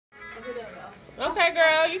Okay,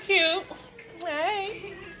 girl, you cute.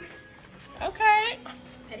 Hey. Okay.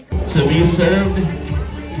 To be served.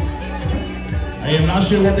 I am not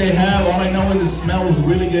sure what they have. All I know is it smells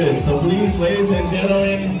really good. So please, ladies and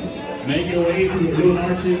gentlemen, make your way to the Blue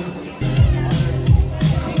Arches.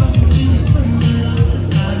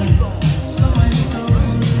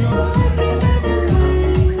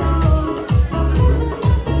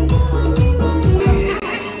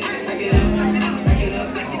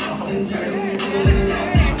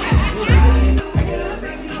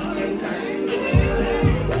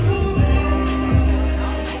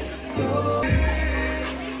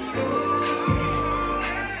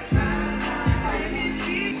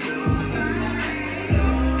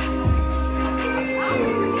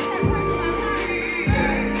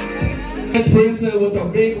 Princess with a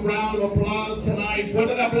big round of applause tonight.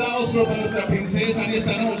 Fuerte el aplauso para nuestra princesa en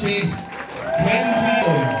esta noche, Kenzie.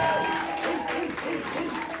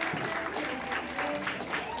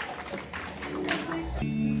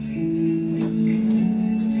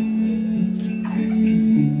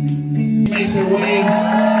 Makes her way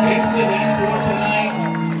into the dance floor tonight,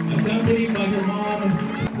 accompanied by her mom.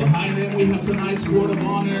 Behind them we have tonight's Court of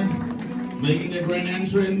Honor, making their grand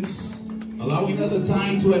entrance, allowing us a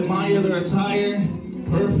time to admire their attire,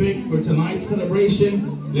 perfect for tonight's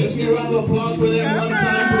celebration. Let's get a round of applause for them one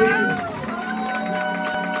time, please.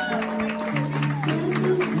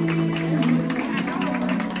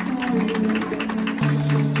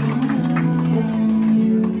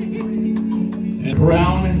 And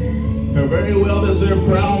crown, a very well-deserved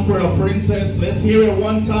crown for a princess. Let's hear it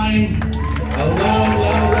one time. A loud,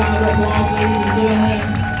 loud round of applause, ladies and gentlemen.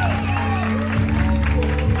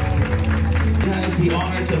 The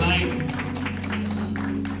honor tonight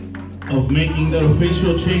of making the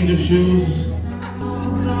official change of shoes.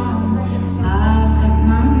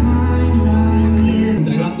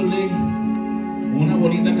 Entregándole una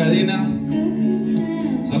bonita cadena.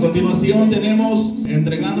 A continuación tenemos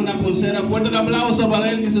entregando una pulsera. Fuerte el aplauso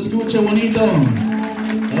para él, que se escuche bonito.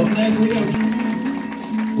 Up next we have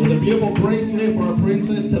with a beautiful bracelet for our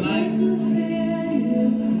princess tonight.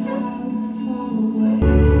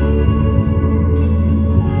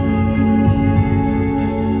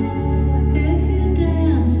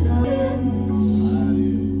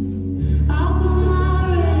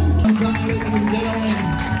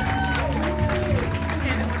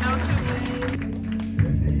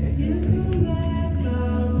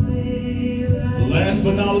 Last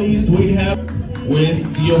but not least, we have with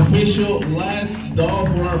the official last doll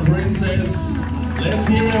for our princess. Let's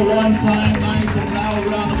hear it one time, nice and loud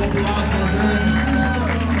round of applause for her.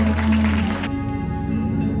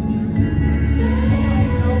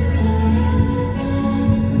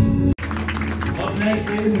 Up next,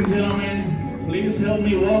 ladies and gentlemen, please help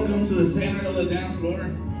me welcome to the center of the dance floor,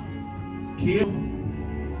 Kyo,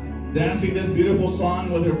 dancing this beautiful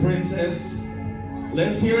song with her princess.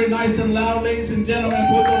 Let's hear it nice and loud, ladies and gentlemen.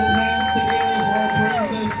 Put those hands together for our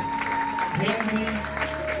princess, Kenzie,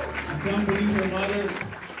 accompanying her mother.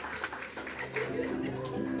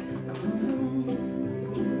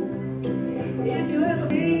 If you ever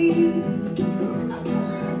leave,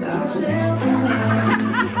 I'll send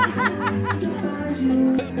to find you.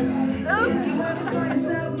 Oops. If you ever find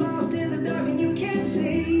yourself lost in the dark and you can't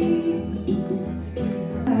see,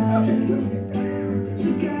 to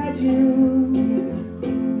guide you.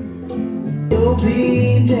 You'll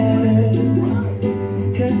be there,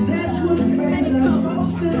 'cause that's what friends are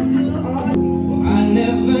supposed to do. Well, I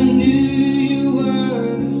never knew you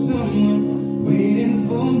were someone waiting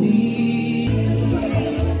for me.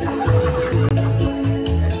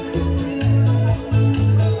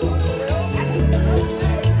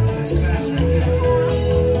 That's class right there.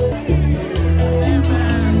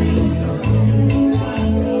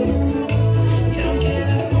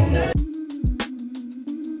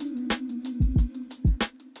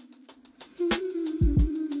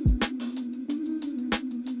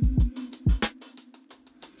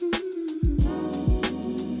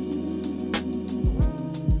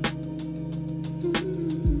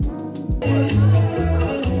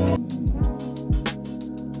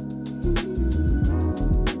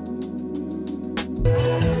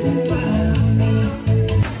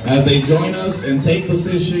 As they join us and take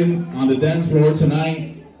position on the dance floor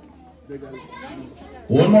tonight.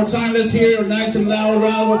 One more time, let's hear a nice and loud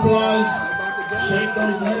round of applause. Shake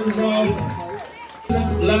those nerves off.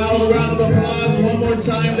 Loud round of applause. One more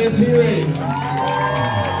time, let's hear it.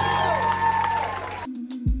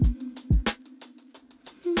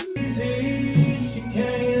 She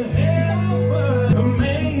can't help but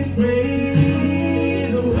amaze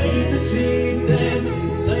me. The way that she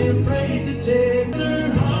dances, ain't afraid to take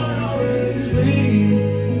her heart always.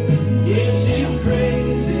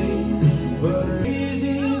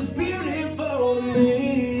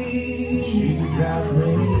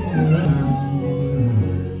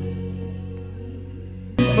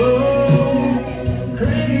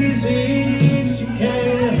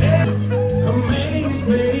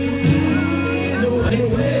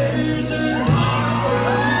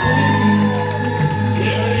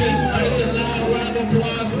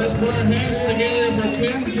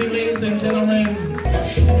 Kenzie, ladies and gentlemen.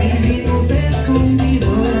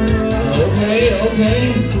 Okay,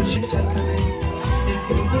 okay.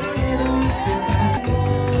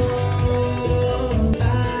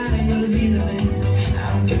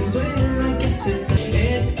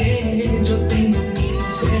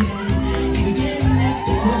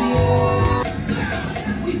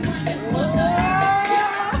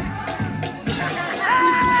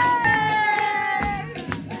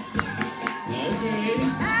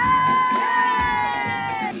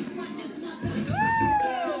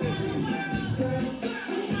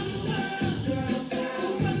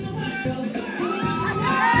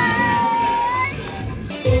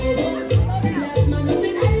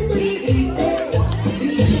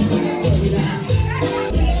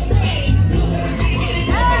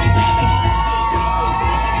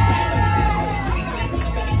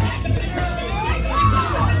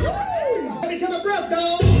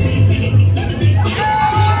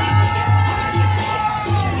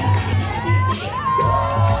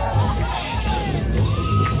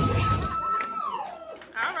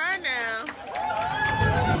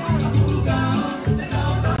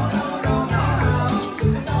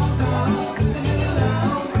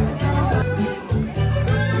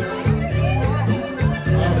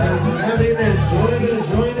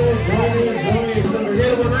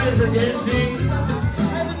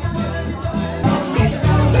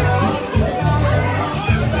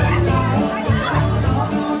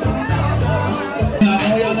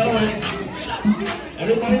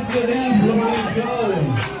 Everybody to the dance floor, let's go.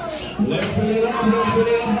 Let's put it on, let's put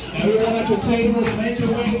it on. Everyone at your tables, make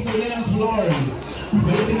your way to the dance floor.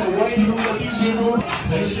 Facing away from the DJ room,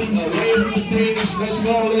 facing away from the stage. Let's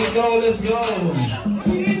go, let's go, let's go.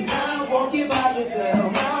 Now walk it by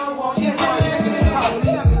yourself, now walk it by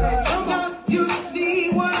yourself. You see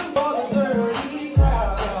what for the dirty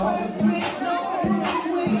crowd. With no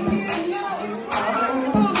swing in your I'm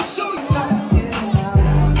gonna show you something now.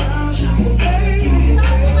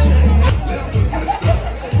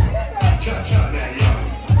 Cha-cha now, y'all.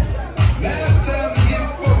 Now it's time to get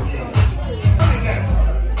funky. Right now.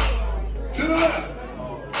 To the left.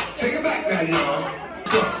 Take it back now, y'all.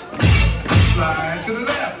 Slide to the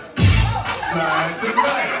left. Slide to the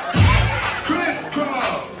right.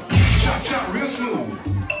 Crisscross. Cha-cha real smooth.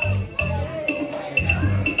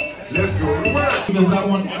 Let's go to work. Because I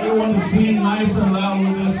want everyone to sing nice and loud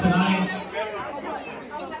with us tonight.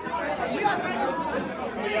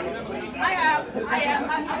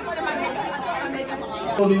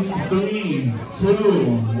 These 3, 2,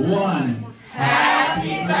 1.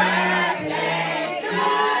 Happy birthday to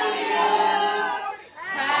you.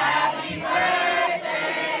 Happy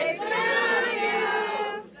birthday to you.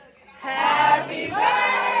 Happy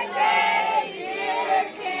birthday, dear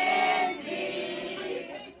Kenzie.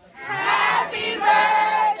 Happy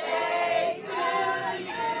birthday to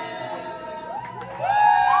you.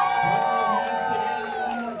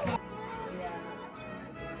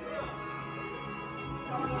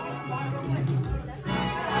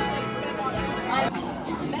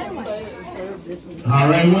 All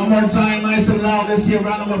right, one more time, nice and loud. Let's hear a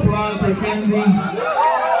round of applause for Kenzie. And for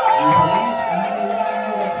each and every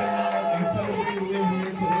one that came out and celebrated with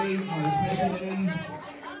here today on a special day.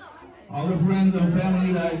 All the friends and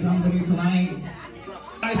family that accompany tonight.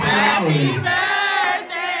 Nice and loud.